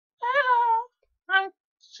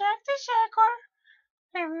Shaker,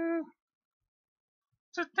 and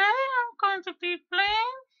today I'm going to be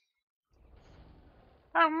playing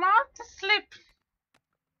a mod to sleep.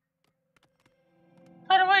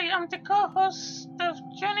 By the way, I'm the co-host of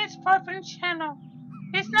Johnny's Pawprint channel.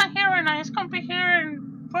 He's not here right now, he's gonna be here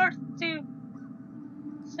in part 2.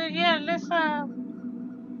 So yeah, let's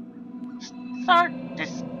start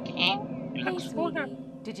this game. It Hey, looks cooler. sweetie.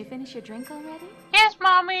 Did you finish your drink already? Yes,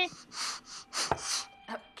 mommy.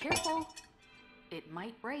 Careful. It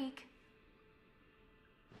might break.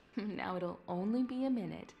 Now it'll only be a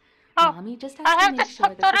minute. Oh, Mommy just has I to have the make sure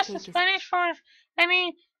that the subtitles in cake is... Spanish for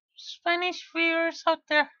any Spanish viewers out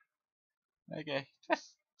there. Okay.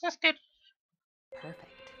 Just get.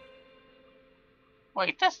 Perfect.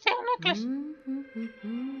 Wait, that's still necklace.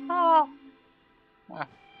 Mm-hmm. Oh. Ah.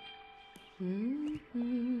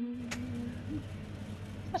 Mm-hmm.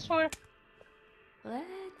 That's weird.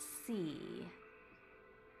 Let's see.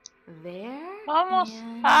 There. Almost.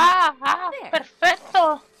 And There.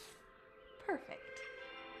 Perfecto. Perfect.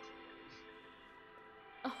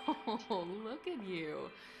 Oh, look at you.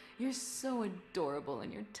 You're so adorable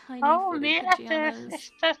in your tiny footed pajamas.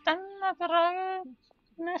 Estás tan natural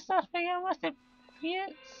en estas pijamas de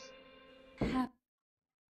pies.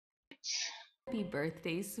 Happy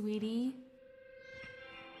birthday, sweetie.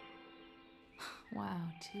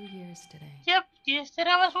 Wow, 2 years today. Yep,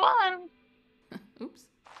 yesterday was 1. Oops.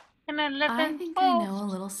 And 11 I think I know a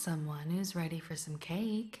little someone who's ready for some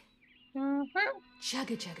cake. Mm-hmm.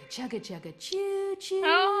 Chugga chugga chugga chugga choo choo.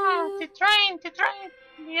 Oh, the train.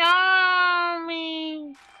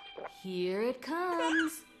 Yummy. Here it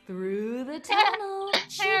comes through the tunnel.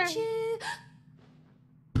 Choo choo.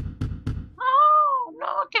 Oh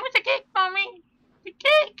no! Give me the cake, mommy. The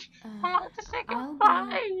cake. I want to say I'll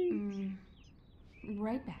goodbye. be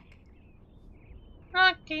right back.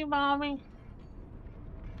 Okay, mommy.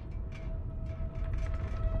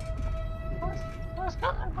 What's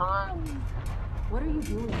going on? What are you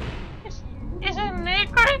doing? Is it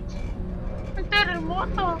naked? El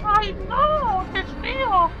terremoto. Ay, no, Dios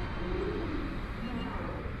mío.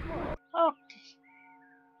 Okay.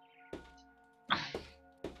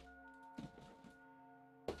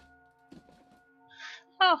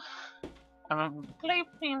 Oh, I'm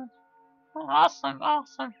sleeping. Awesome.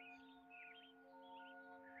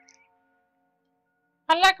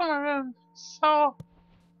 I like my room. So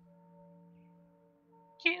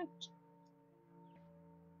cute.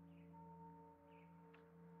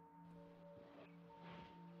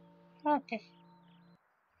 Okay.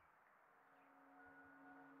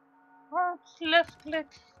 Or left click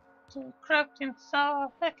to crafting.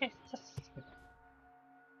 So okay, just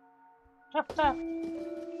tap that.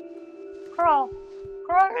 Crawl.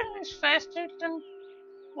 Crawling is faster than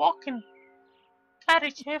walking.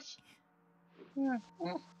 Carriage if.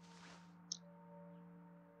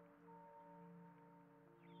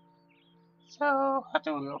 So how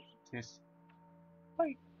do we open this?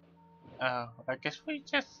 Wait. I guess we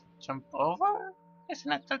just jump over? Isn't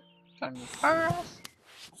that gonna hurt us?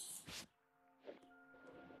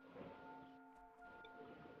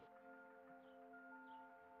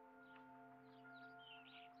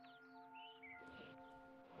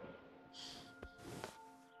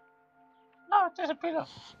 No, there's a pillow.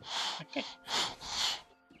 Okay.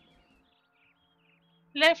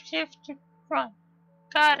 Left shift to run.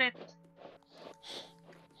 Got it.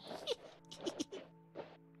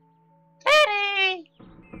 Teddy!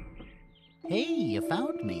 Hey, you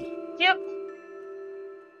found me. Yep.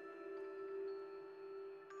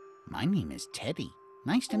 My name is Teddy.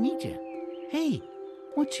 Nice to meet you. Hey,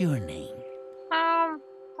 what's your name?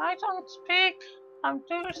 I don't speak. I'm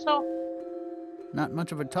 2 years old. Not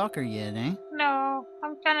much of a talker yet, eh? No,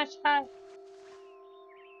 I'm kinda shy.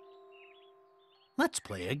 Let's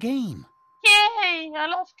play a game. Yay! I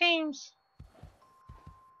love games.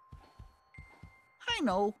 I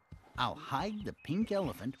know. I'll hide the pink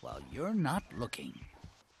elephant while you're not looking.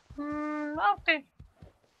 Okay.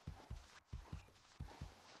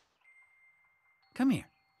 Come here.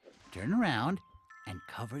 Turn around and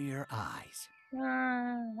cover your eyes.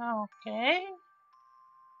 Okay.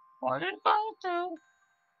 What are you going to?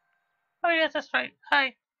 Oh yes, that's right.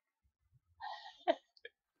 Hi.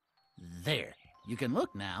 There. You can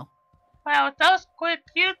look now. Wow, that was quick.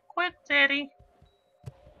 You quick, Daddy.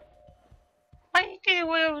 How you get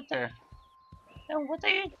away over there? And what are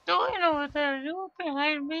you doing over there? You were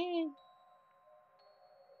behind me.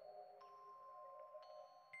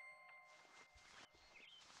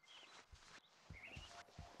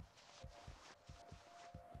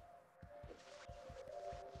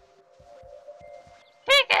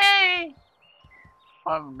 Piggy!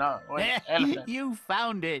 Oh no, wait, elephant. You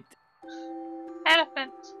found it.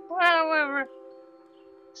 Elephant. Whatever.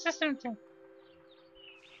 System 2.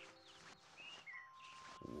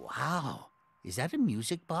 Wow. Is that a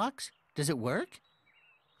music box? Does it work?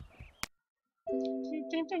 Do you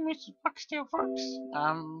think the music box still works?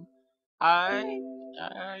 I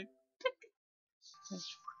think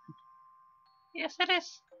it's Yes, it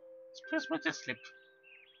is. It's puts me to sleep.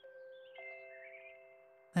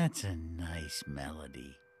 That's a nice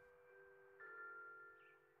melody.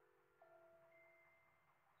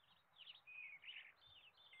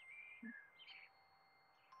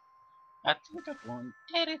 I think I won't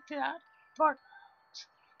edit that part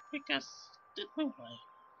because anyway.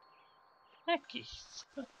 Okay.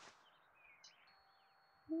 So,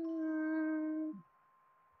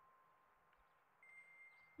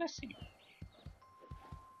 let's see.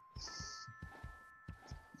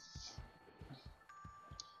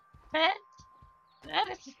 That that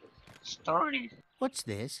is a story. What's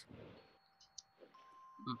this?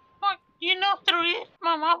 But you know to read?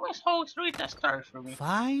 My mom always read that story for me.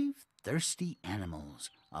 5 thirsty animals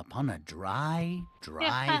upon a dry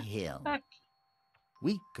Yeah, hill. okay.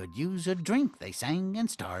 We could use a drink, they sang, and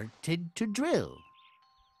started to drill.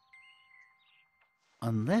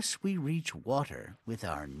 Unless we reach water with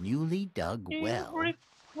our newly dug You well, read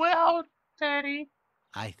well, Daddy.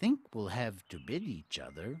 I think we'll have to bid each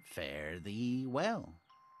other fare thee well.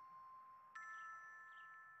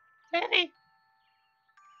 Daddy,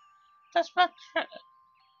 that's my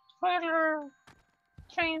trailer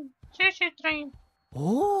train, choo-choo train.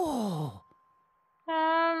 Oh!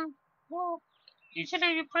 Well,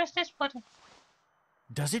 usually you press this button.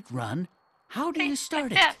 Does it run? How do you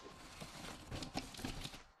start like that. it?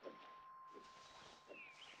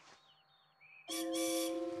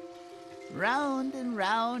 Round and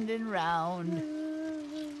round and round.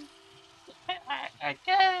 I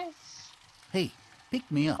guess. Hey, pick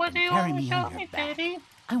me up What do and you carry want to me show on your me, back. Daddy?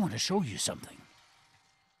 I want to show you something.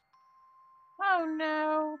 Oh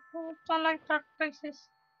no, I don't like dark places.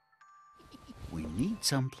 We need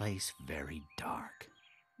someplace very dark.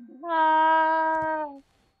 I'm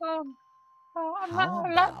How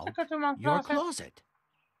not allowed to about go to my your closet. closet?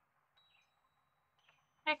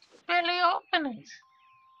 I can barely open it.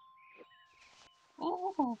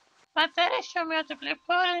 Ooh, my daddy showed me how to play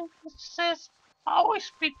pudding. It says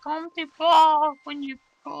always become the ball when you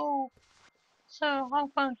go. So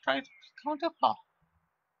I'm gonna try to become the ball.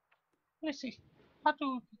 Let's see. How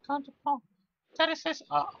to become the ball? Daddy says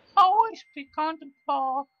always become the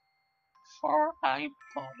ball for I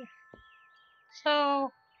ball.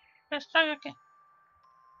 So let's try again.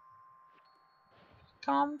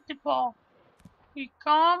 Become the ball.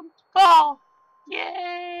 Become the ball.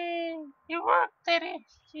 Yay! It worked, Daddy.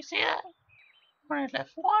 You see that? We're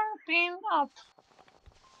left one pin up.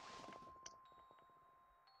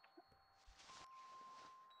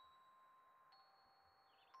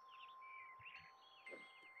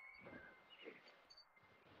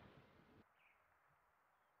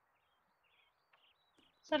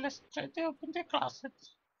 So let's try to open the closet.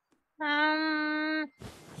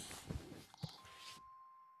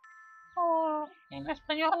 O en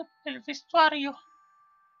español, el vestuario.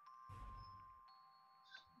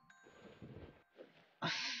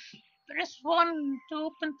 Press 1 to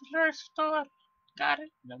open the first door. Got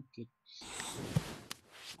it? okay.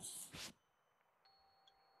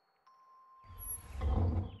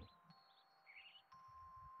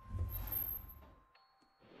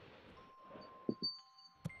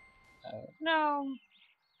 No.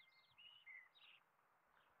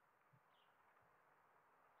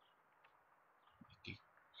 Okay.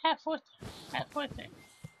 Halfway there.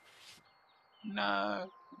 No.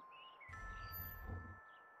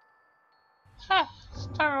 Ha,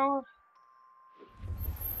 start over.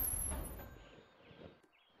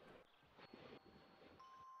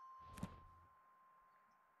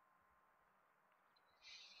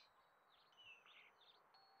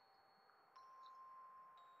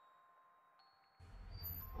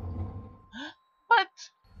 What?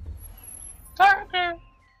 Darker.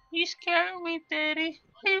 You scared me, Daddy.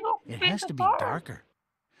 You It open has the to be door. darker.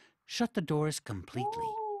 Shut the doors completely.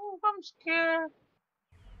 Ooh, I'm scared.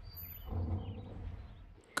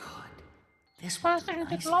 Good. This will Faster do in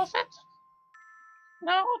the nicely. closet?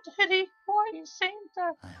 No, Daddy. Why are you saying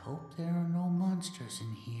that? I hope there are no monsters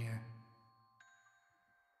in here.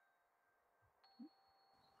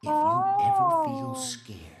 If you ever feel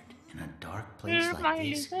scared in a dark place Here's like my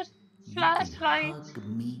this, laser you can flashlight. hug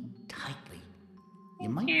me tightly. You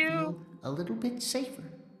Thank might you. feel a little bit safer.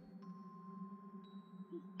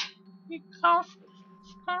 You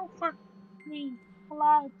comfort me a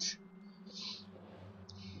lot.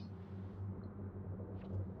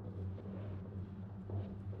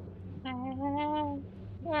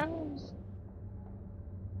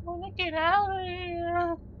 get out of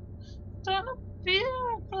here. Don't be in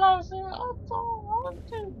the closet. I don't want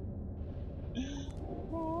to. I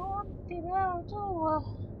want to get out. Oh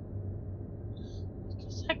well.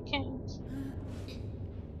 Guess I can't.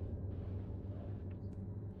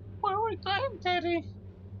 Where are we going, Teddy?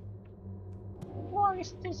 Why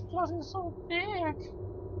is this closet so big?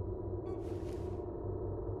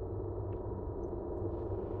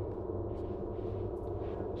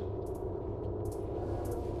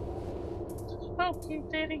 Okay,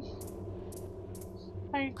 Teddy.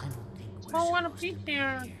 I I don't think we're don't want to supposed be to be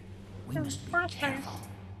here here. We in the must be first careful. place.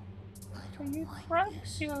 I Are don't you like right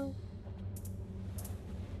this. here?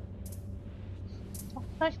 Don't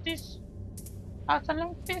like this. I don't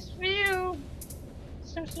like this view.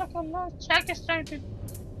 Seems like a large jack is trying to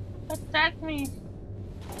attack me.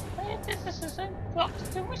 Hey, this is the same box.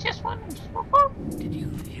 Do we just want to swoop up? Did you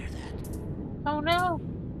hear that? Oh no.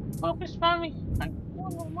 Focus, mommy. I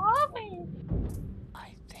want mommy.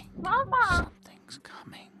 I think Mama. something's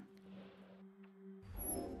coming.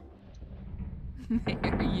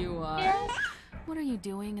 There you are. Yes. What are you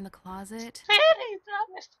doing in the closet? Teddy. That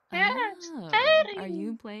Mr. Bear. It's Oh, are Teddy.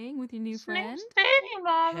 you playing with your new His friend? name's Teddy,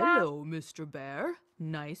 Mama. Hello, Mr. Bear.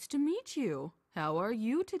 Nice to meet you. How are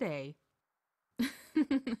you today?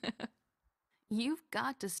 You've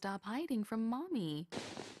got to stop hiding from Mommy.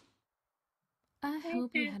 I Thank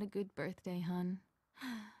hope you you. had a good birthday, hun.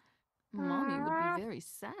 Mommy would be very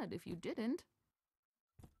sad if you didn't.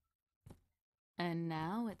 And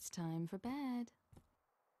now it's time for bed.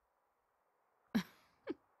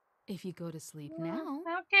 If you go to sleep now, you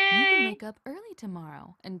can Okay. wake up early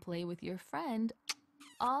tomorrow and play with your friend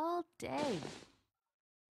all day.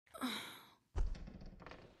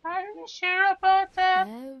 Are you sure about that?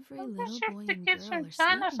 Every I'm not little sure if boy the and kids girl from are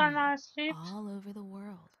China sleeping are now, not asleep. all over the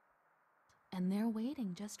world. And they're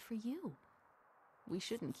waiting just for you. We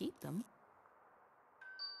shouldn't keep them.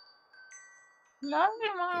 Love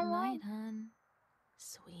you, Good Mama. night, hun.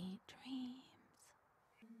 Sweet dreams.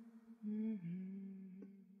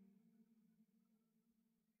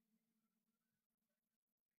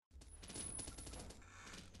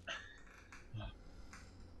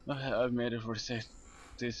 I've made it for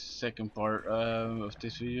this second part of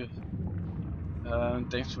this video.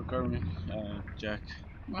 Thanks for coming, Jack.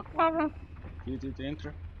 No problem. You did the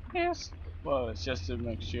intro? Yes. Well, it's just to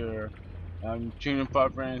make sure I'm tuning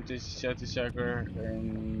Pawprint, this is Chatty Shacker,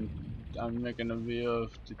 and I'm making a video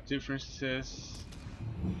of the differences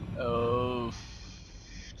of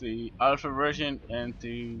the alpha version and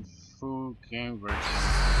the full game version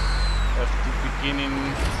of the beginning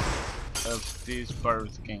of this part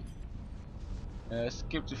of the game.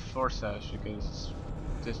 Skip the first hash because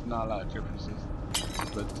there's not a lot of differences,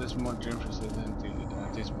 but there's more differences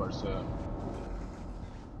in this part. So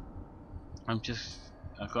I'm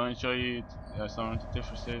going to show you some of the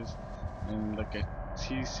differences and like a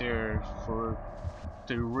teaser for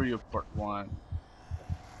the real part one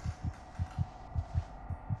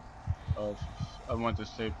of I want to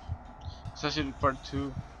say it's actually part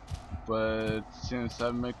two, but since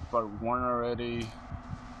I made part one already,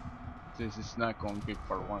 this is not going to be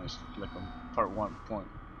part one. It's like a part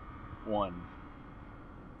 1.1.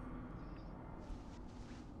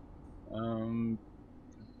 Um,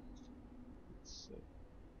 let's see.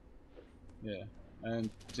 Yeah, and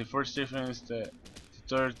the first difference that the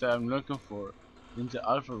third that I'm looking for in the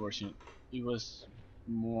alpha version, it was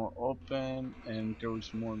more open and there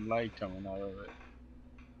was more light coming out of it,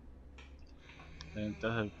 and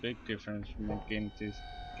that's a big difference, making these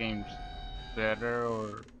games better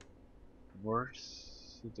or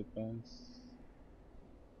worse. It depends.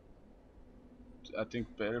 I think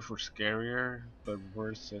better for scarier, but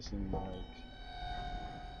worse as in like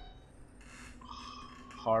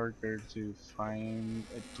harder to find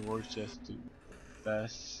a door just to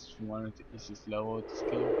pass one of the easiest level of this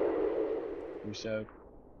game, which I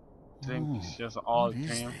think Oh, it's just all what is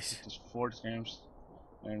dream. this? It's 4 dreams,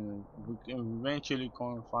 and we can eventually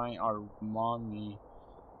go and find our mommy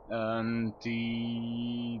on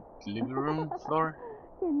the living room floor.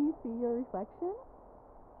 Can you see your reflection?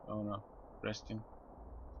 Oh no, resting.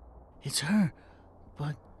 It's her,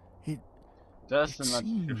 but it That's another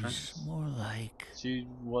seems difference. more like She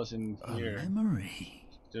wasn't a here. memory.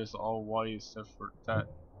 Just all white except for that.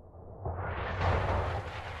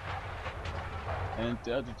 And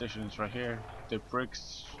the other difference right here, the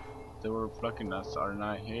bricks that were blocking us are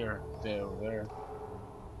not here, they're over there.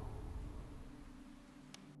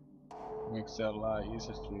 Makes it a lot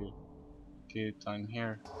easier to get down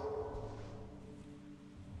here.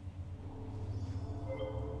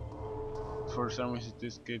 For some reason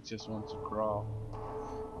this kid just wants to crawl.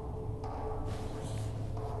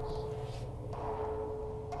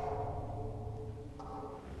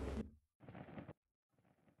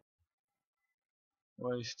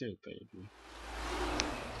 Well, still, baby.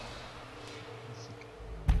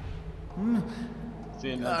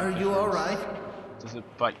 Still not Are the you difference. alright? There's a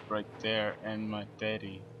bike right there, and my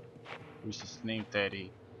daddy, which is named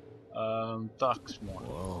Daddy, talks more.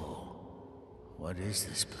 Whoa. What is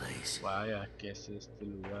this place? Why, I guess it's still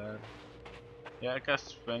web. Yeah, I guess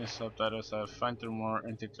Spanish subtitles I find them more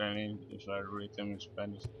entertaining if I read them in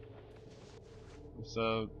Spanish.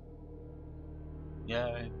 So,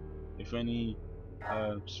 yeah, if any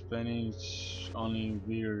Spanish only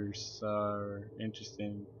viewers are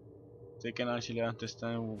interested, they can actually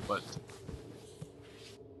understand what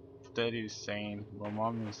Daddy is saying, what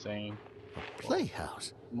Mom is saying. A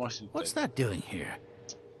playhouse? Mostly What's Daddy. that doing here?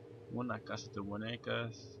 Una casa de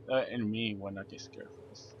muñecas. And me when I get scared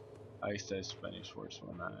first. I say Spanish words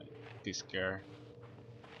when I get scared.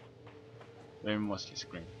 Maybe mostly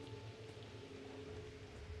scream.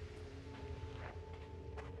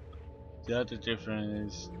 The other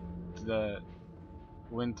difference is the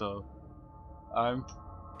window. I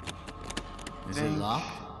Is it think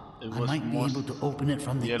locked? it I was might be most able to open it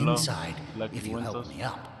from the yellow, inside like if the you help windows, me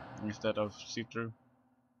up. instead of see-through.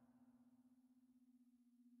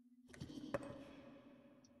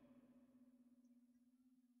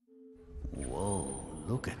 Whoa,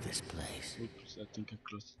 look at this place. Oops, I think I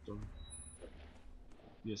closed the door.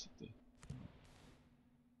 Yes, I did.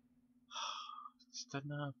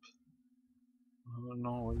 Stand up. I don't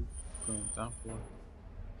know what you're going down for.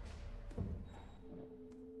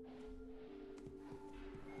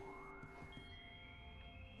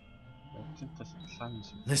 I think that's the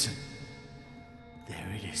silence. Listen. There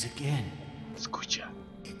it is again. Escucha.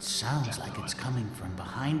 It sounds like it's coming from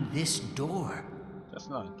behind this door. That's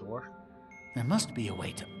not a door. There must be a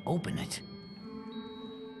way to open it.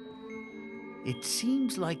 It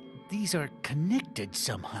seems like these are connected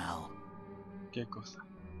somehow. ¿Qué cosa?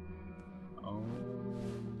 Oh.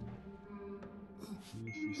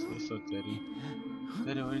 If you say so, Teddy.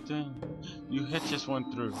 Teddy, what are you doing? Your head just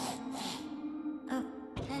went through.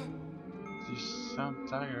 You sound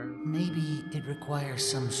tired. Maybe it requires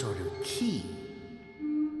some sort of key.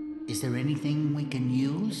 Is there anything we can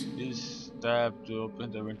use? Use tab to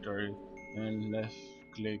open the inventory and left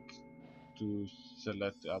click to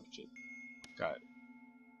select the object. Got it.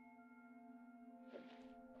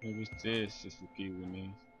 Maybe this is the key we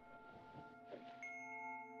need.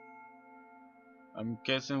 I'm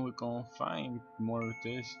guessing we're gonna find more of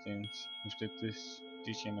these things after this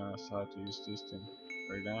teaching us how to use this thing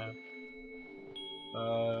right now.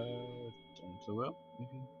 Turn to well,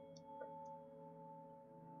 maybe.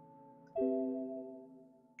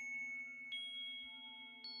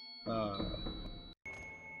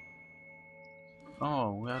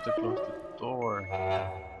 Oh, we have to close the door.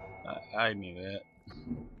 I knew that.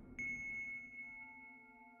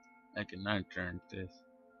 I cannot turn this.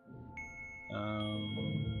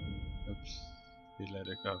 Oops. We let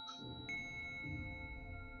it go.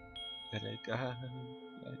 Let it go.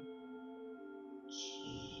 Let it...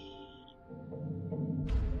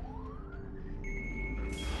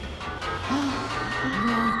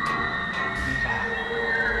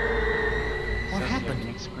 What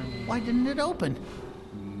happened? Why didn't it open?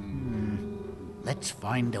 Let's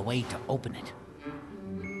find a way to open it.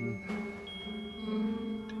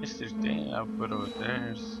 It's this thing I put over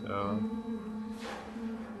there, so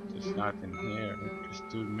there's nothing here. There's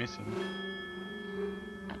two missing.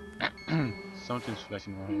 Something's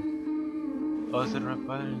flashing right here. Oh, is it right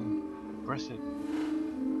button? Press it.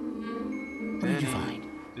 What did you find?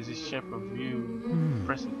 This is shape of you.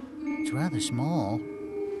 Press it. It's rather small,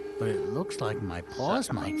 but it looks like my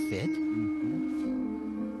paws might fit.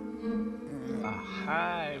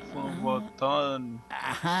 Aha, phone button.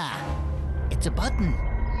 Aha! It's a button.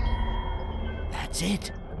 That's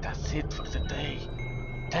it. That's it for today.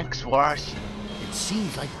 Thanks for watching. It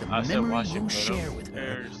seems like the I said memory watch it, you but share with her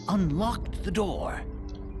there's- unlocked the door.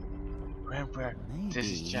 Remember, this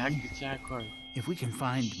is Maybe Jack the Jaguar. if we can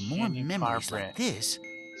find more Jenny memories Pawprint. like this,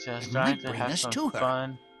 Just it trying might to bring have us some to her.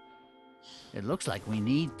 fun. It looks like we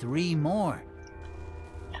need 3 more.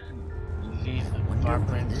 Leave I wonder where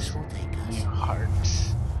Pawprints this will take in us. your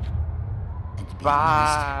hearts. And to be honest, it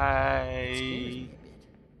Bye. scares me